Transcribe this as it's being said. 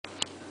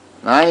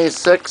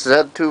96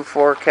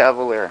 Z2.4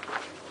 cavalier.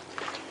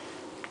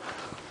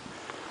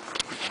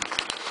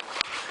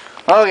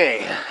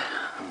 Okay,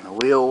 the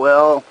wheel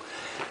well,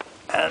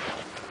 and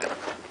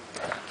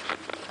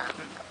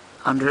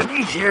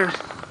underneath here,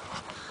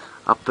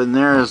 up in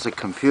there is the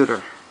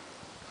computer.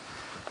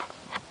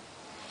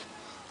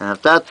 And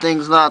if that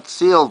thing's not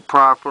sealed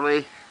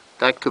properly,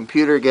 that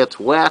computer gets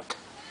wet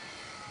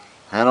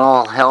and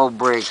all hell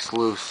breaks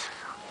loose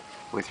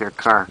with your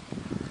car.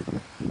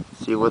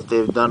 See, what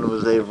they've done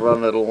was they've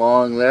run it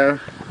along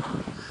there.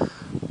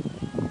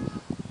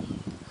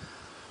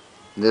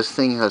 This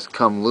thing has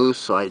come loose,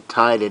 so I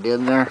tied it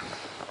in there.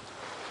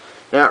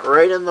 Yeah,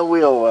 right in the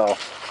wheel well.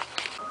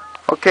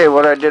 Okay,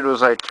 what I did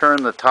was I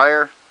turned the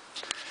tire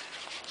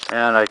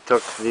and I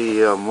took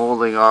the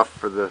molding off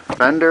for the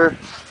fender,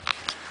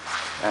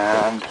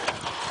 and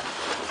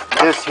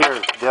this here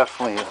is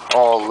definitely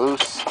all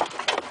loose.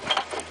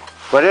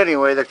 But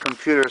anyway, the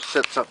computer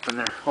sits up in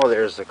there. Oh,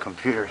 there's the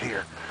computer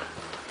here.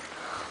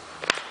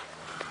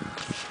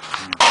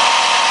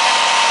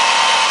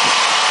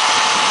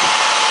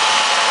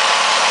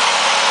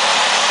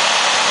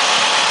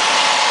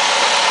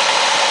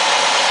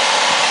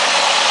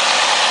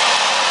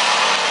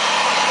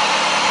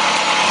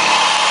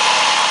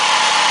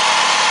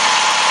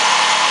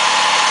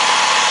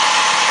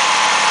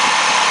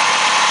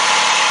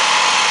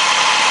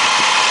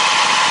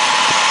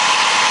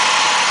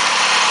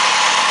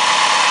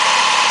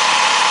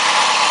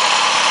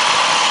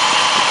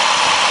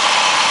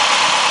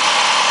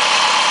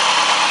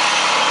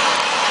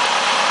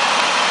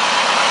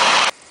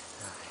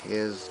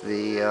 Is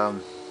the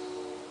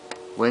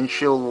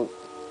windshield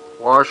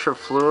washer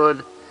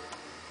fluid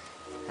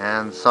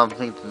and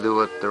something to do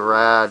with the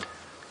rad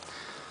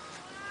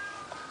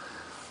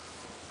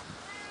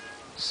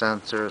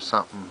sensor or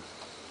something.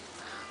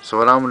 So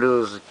what I'm going to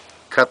do is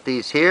cut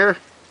these here,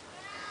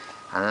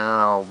 and then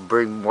I'll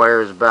bring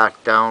wires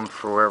back down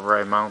for wherever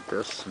I mount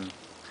this and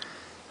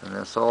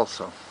this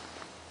also.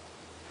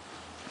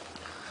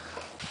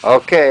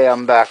 Okay,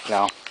 I'm back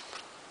now.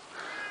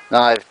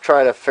 Now I've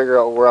tried to figure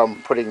out where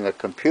I'm putting the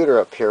computer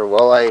up here.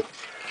 Well, I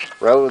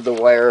routed the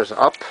wires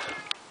up.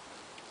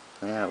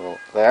 Yeah, well,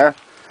 there.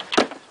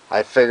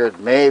 I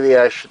figured maybe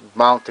I should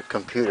mount the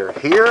computer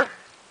here,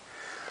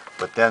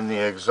 but then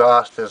the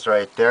exhaust is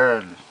right there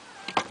and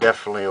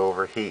definitely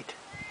overheat.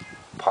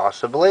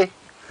 Possibly.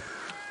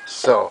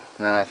 So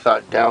then I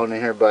thought down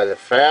here by the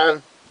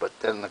fan, but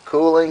then the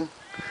cooling,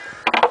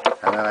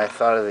 and then I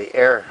thought of the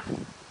air.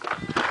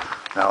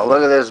 Now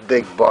look at this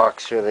big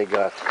box here they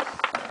got.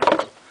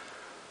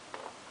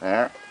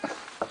 There.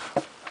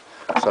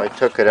 So I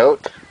took it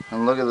out,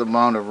 and look at the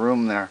amount of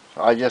room there.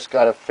 So I just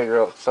got to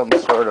figure out some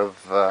sort of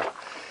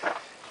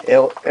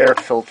air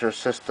filter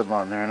system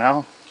on there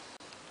now.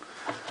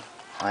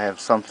 I have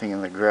something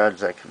in the garage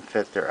that can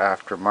fit their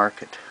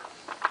aftermarket.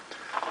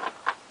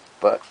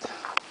 But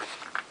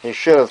they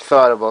should have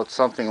thought about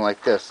something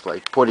like this,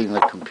 like putting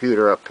the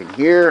computer up in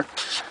here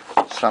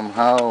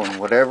somehow and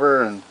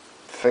whatever, and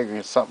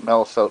figuring something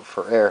else out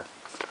for air.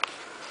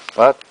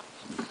 But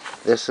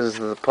this is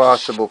the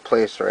possible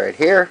place right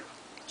here,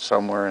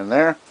 somewhere in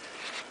there.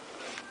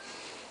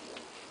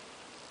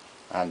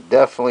 And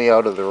definitely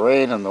out of the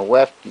rain and the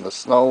wet and the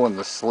snow and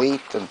the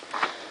sleet. And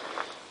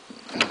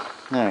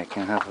now I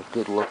can have a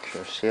good look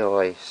here. See how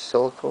I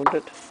siliconed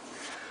it?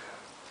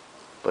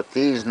 But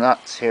these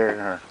nuts here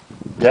are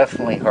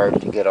definitely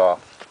hard to get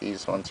off.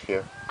 These ones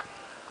here.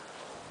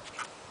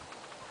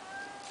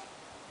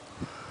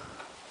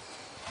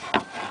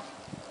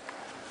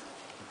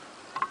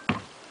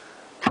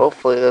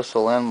 Hopefully this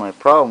will end my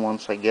problem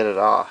once I get it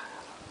off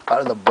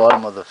out of the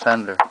bottom of the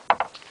fender.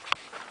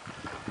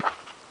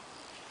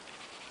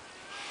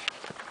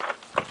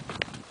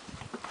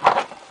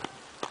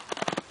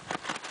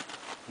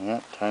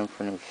 Yeah, time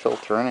for a new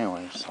filter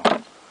anyway, so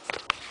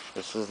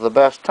this is the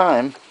best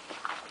time.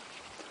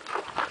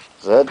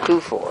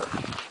 Z2.4.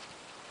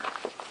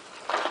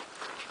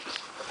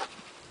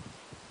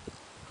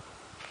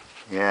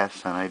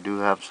 Yes, and I do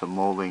have some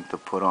molding to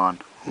put on.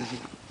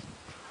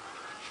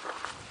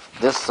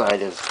 This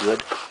side is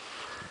good.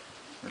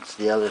 It's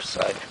the other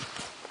side.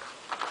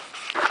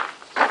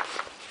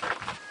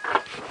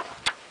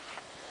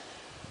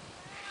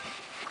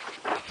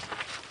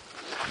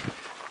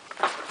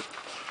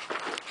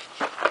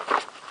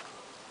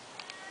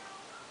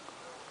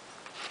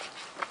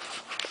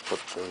 Put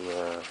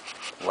the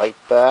light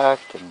back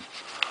and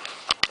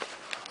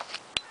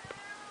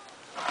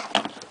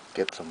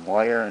get some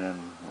wire, and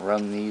then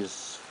run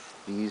these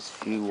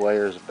few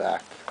wires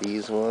back.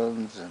 These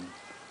ones and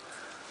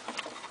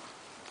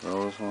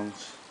those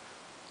ones.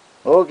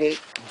 Okay,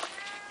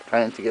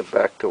 trying to get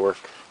back to work.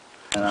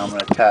 And I'm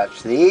going to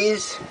attach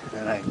these,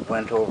 and I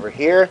went over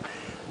here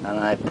and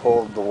I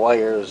pulled the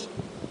wires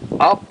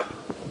up,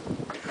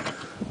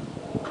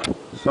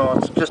 so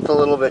it's just a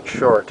little bit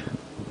short.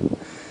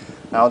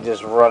 I'll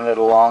just run it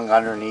along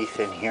underneath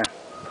in here.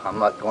 I'm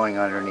not going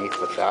underneath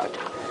with that.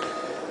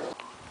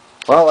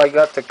 Well, I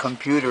got the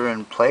computer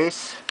in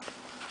place.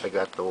 I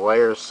got the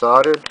wires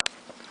soldered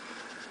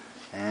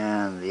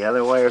and the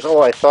other wires.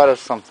 Oh, I thought of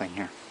something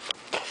here.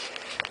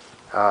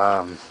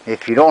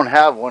 If you don't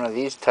have one of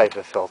these type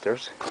of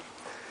filters,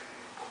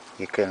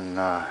 you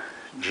can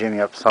jimmy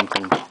up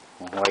something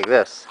like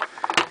this,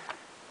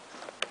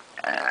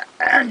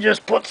 and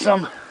just put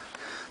some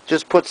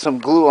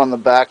glue on the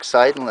back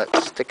side and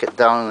let's stick it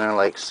down in there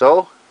like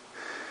so,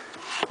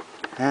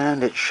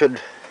 and it should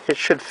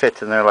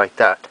fit in there like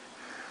that.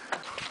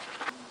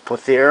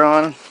 Put the air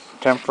on,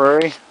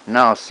 temporary.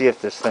 Now see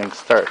if this thing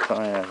starts.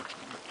 I'm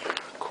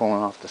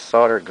cooling off the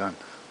solder gun.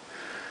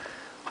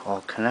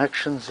 All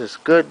connections is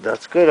good.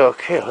 That's good.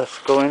 Okay, let's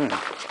go in and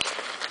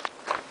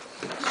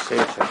see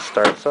if it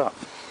starts up.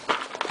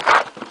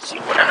 Let's see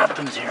what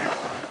happens here.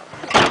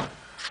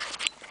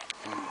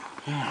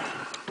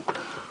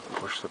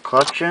 Push the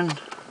clutch in.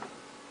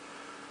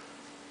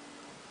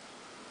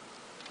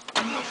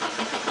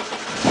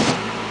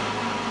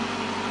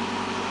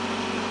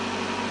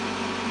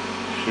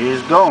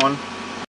 She's going.